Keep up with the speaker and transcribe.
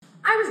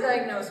I was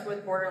diagnosed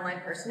with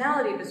borderline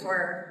personality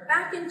disorder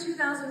back in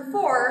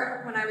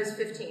 2004 when I was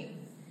 15.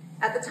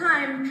 At the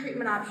time,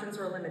 treatment options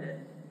were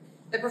limited.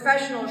 The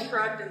professional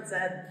shrugged and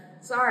said,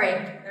 "Sorry,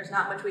 there's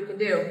not much we can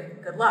do.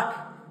 Good luck."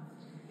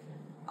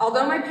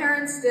 Although my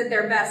parents did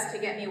their best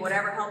to get me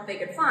whatever help they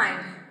could find,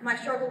 my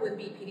struggle with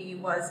BPD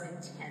was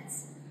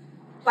intense.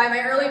 By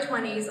my early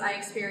 20s, I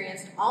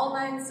experienced all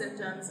 9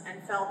 symptoms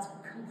and felt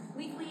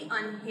completely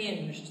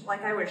unhinged,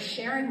 like I was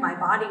sharing my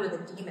body with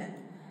a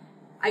demon.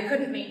 I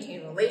couldn't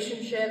maintain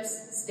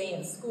relationships, stay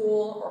in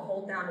school, or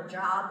hold down a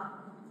job.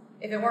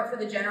 If it weren't for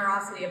the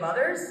generosity of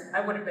others,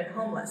 I would have been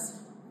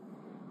homeless.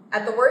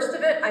 At the worst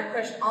of it, I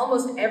pushed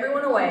almost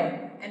everyone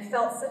away and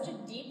felt such a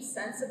deep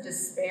sense of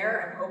despair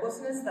and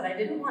hopelessness that I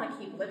didn't want to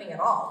keep living at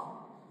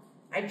all.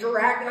 I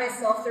dragged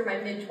myself through my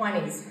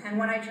mid-20s, and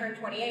when I turned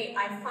 28,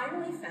 I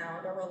finally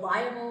found a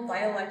reliable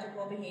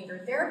dialectical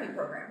behavior therapy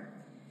program.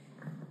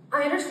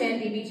 I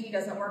understand DBT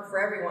doesn't work for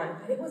everyone,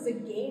 but it was a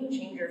game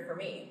changer for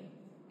me.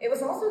 It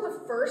was also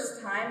the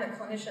first time the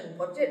clinician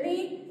looked at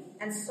me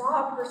and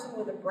saw a person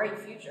with a bright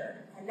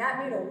future, and that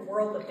made a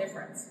world of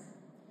difference.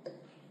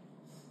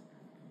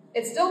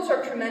 It still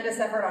took tremendous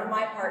effort on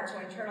my part to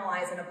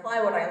internalize and apply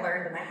what I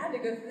learned, and I had to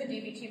go through the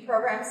DBT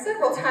program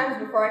several times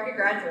before I could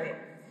graduate.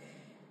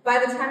 By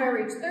the time I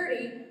reached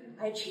 30,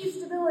 I achieved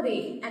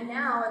stability, and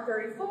now at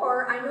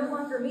 34, I no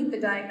longer meet the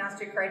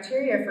diagnostic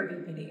criteria for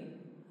BPD.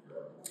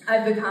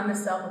 I've become a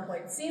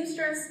self-employed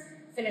seamstress,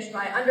 finished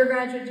my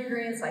undergraduate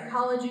degree in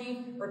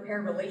psychology,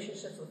 repaired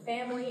relationships with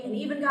family, and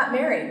even got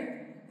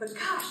married. But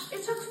gosh,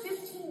 it took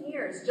 15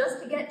 years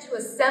just to get to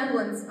a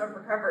semblance of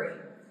recovery.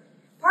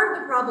 Part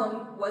of the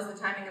problem was the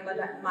timing of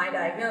my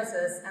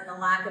diagnosis and the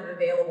lack of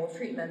available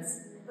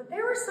treatments, but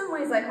there were some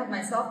ways I held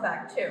myself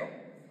back too.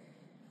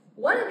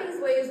 One of these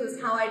ways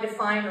was how I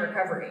define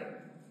recovery.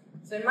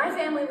 So in my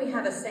family, we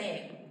have a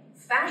saying,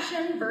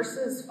 fashion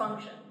versus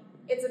function.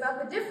 It's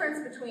about the difference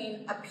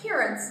between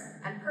appearance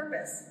and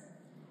purpose.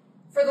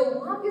 For the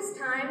longest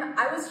time,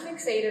 I was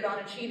fixated on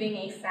achieving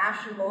a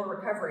fashionable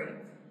recovery,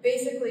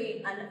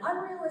 basically an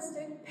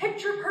unrealistic,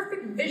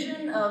 picture-perfect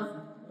vision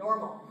of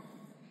normal.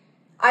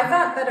 I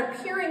thought that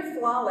appearing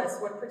flawless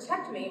would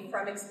protect me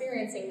from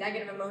experiencing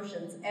negative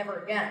emotions ever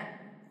again.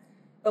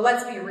 But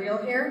let's be real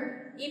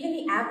here, even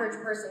the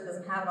average person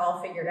doesn't have it all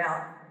figured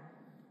out.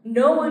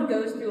 No one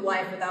goes through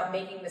life without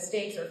making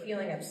mistakes or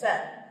feeling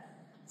upset.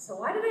 So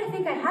why did I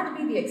think I had to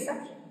be the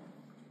exception?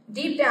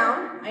 Deep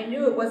down, I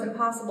knew it wasn't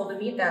possible to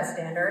meet that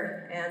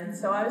standard, and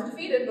so I was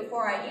defeated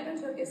before I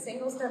even took a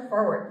single step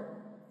forward.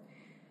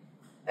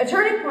 A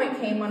turning point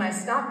came when I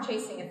stopped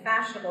chasing a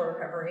fashionable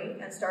recovery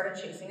and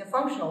started chasing a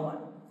functional one.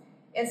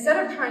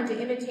 Instead of trying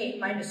to imitate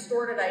my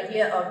distorted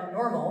idea of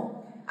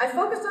normal, I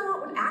focused on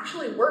what would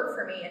actually work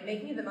for me and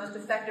make me the most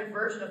effective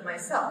version of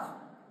myself.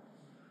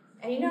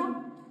 And you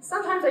know,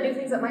 sometimes I do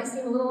things that might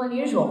seem a little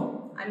unusual.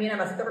 I mean,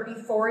 I'm a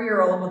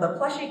 34-year-old with a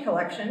plushie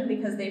collection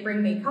because they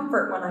bring me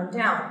comfort when I'm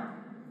down.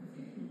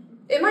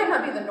 It might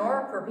not be the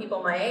norm for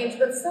people my age,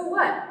 but so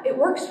what? It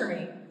works for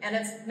me, and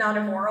it's not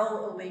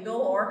immoral, illegal,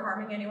 or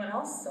harming anyone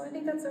else, so I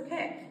think that's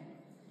okay.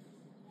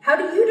 How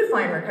do you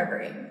define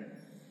recovery?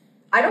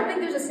 I don't think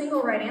there's a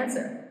single right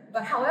answer,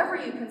 but however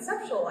you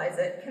conceptualize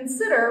it,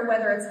 consider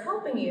whether it's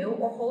helping you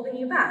or holding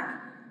you back.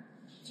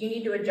 Do you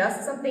need to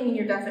adjust something in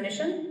your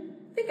definition?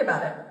 Think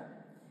about it.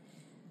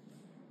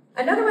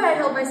 Another way I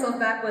held myself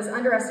back was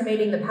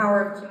underestimating the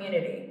power of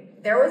community.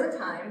 There was a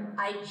time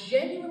I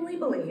genuinely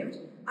believed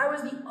I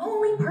was the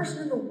only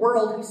person in the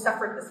world who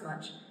suffered this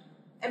much.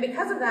 And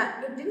because of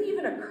that, it didn't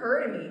even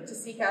occur to me to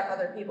seek out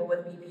other people with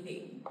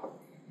BPD.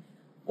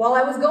 While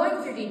I was going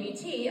through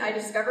DBT, I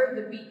discovered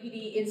the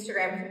BPD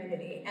Instagram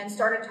community and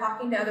started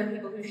talking to other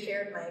people who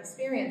shared my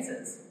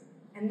experiences.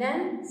 And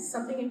then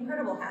something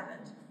incredible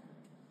happened.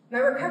 My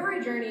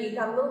recovery journey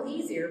got a little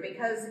easier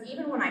because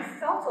even when I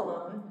felt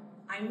alone,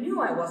 I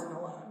knew I wasn't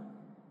alone.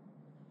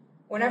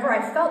 Whenever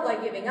I felt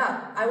like giving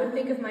up, I would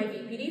think of my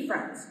BPD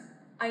friends.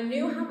 I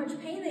knew how much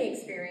pain they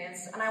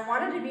experienced, and I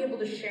wanted to be able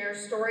to share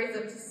stories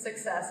of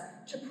success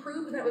to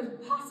prove that it was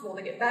possible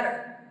to get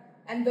better.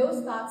 And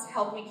those thoughts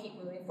helped me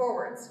keep moving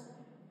forwards.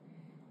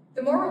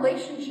 The more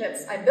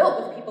relationships I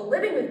built with people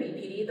living with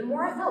BPD, the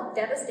more I felt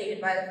devastated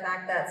by the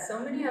fact that so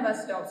many of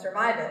us don't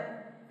survive it.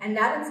 And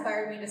that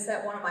inspired me to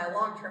set one of my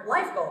long-term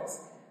life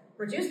goals: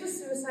 reduce the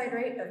suicide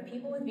rate of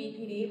people with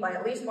BPD by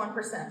at least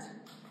 1%.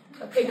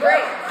 Okay,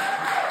 great.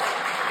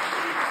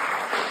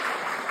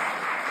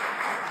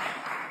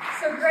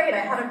 So great, I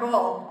had a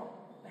goal.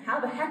 How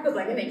the heck was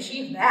I going to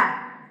achieve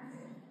that?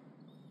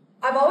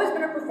 I've always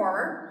been a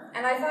performer,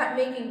 and I thought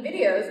making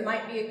videos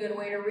might be a good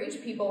way to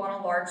reach people on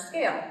a large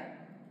scale.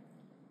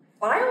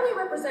 But I only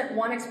represent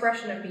one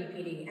expression of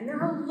BPD, and there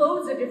are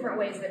loads of different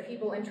ways that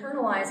people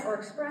internalize or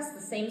express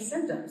the same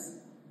symptoms.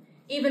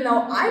 Even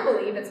though I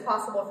believe it's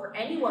possible for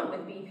anyone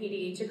with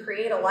BPD to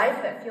create a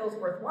life that feels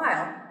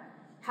worthwhile,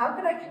 how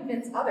could I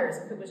convince others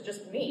if it was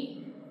just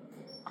me?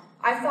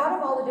 I thought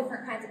of all the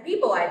different kinds of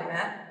people I'd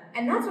met,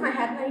 and that's when I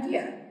had an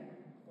idea.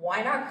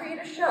 Why not create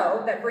a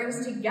show that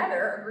brings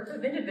together a group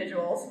of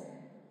individuals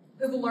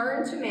who've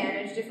learned to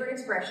manage different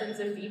expressions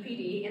of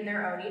BPD in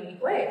their own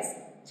unique ways.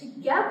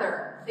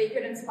 Together, they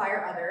could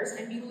inspire others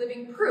and be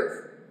living proof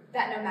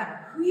that no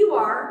matter who you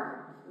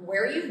are,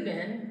 where you've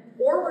been,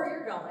 or where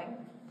you're going,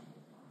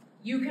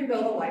 you can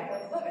build a life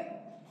worth living.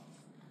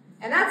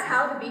 And that's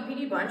how the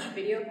BPD Bunch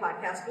video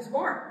podcast was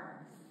born.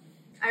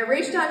 I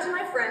reached out to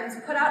my friends,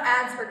 put out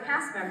ads for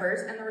cast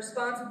members, and the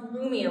response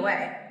blew me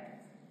away.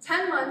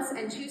 10 months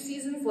and 2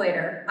 seasons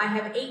later, I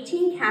have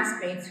 18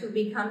 castmates who've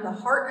become the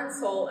heart and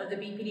soul of the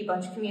BPD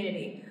Bunch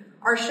community.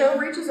 Our show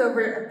reaches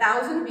over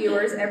 1,000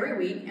 viewers every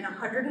week in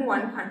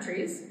 101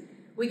 countries.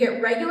 We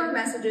get regular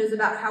messages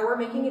about how we're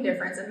making a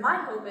difference, and my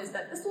hope is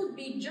that this will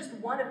be just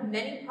one of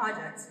many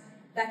projects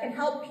that can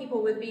help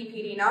people with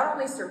BPD not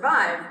only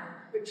survive,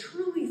 but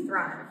truly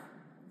thrive.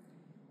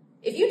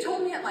 If you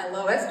told me at my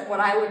lowest what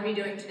I would be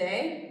doing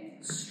today,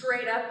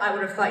 straight up, I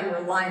would have thought you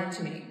were lying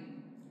to me.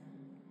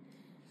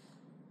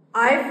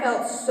 I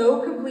felt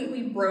so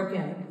completely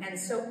broken and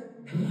so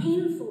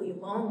painfully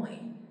lonely.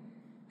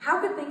 How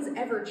could things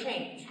ever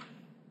change?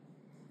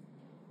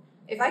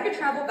 If I could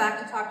travel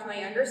back to talk to my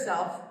younger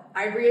self,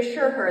 I'd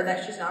reassure her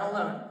that she's not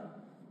alone.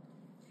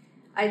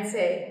 I'd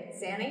say,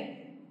 Xannie,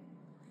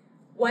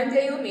 one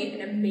day you'll meet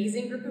an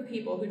amazing group of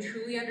people who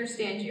truly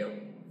understand you,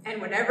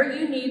 and whenever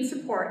you need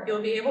support,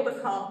 you'll be able to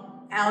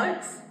call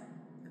Alex,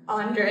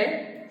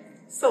 Andre,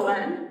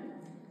 Selene,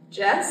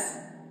 Jess,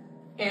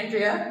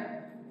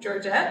 Andrea,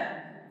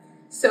 Georgette,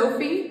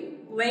 Sophie,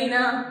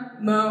 Lena,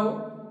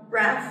 Mo,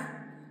 Raph,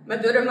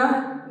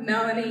 Madhurima,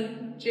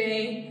 Melanie,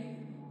 Jay,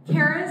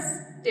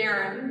 Karis,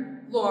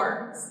 Darren,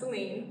 Laure,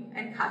 Celine,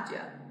 and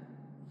Katya.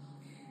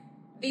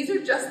 These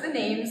are just the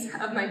names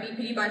of my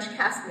BPD Bunch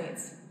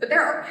castmates, but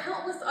there are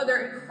countless other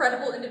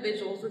incredible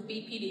individuals with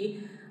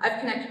BPD I've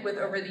connected with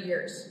over the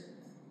years.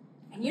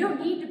 And you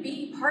don't need to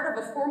be part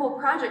of a formal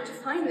project to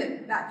find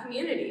that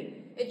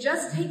community. It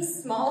just takes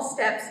small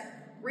steps,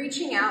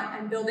 reaching out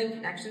and building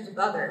connections with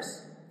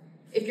others.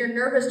 If you're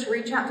nervous to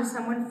reach out to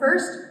someone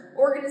first,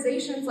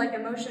 organizations like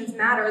Emotions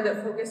Matter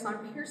that focus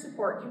on peer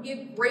support can be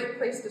a great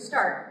place to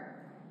start.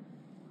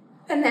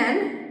 And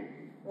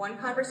then, one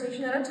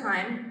conversation at a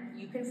time,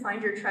 you can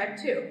find your tribe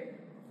too.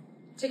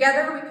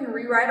 Together, we can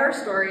rewrite our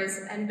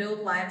stories and build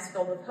lives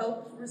filled with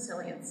hope,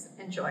 resilience,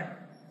 and joy.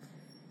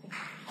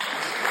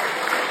 Thank you.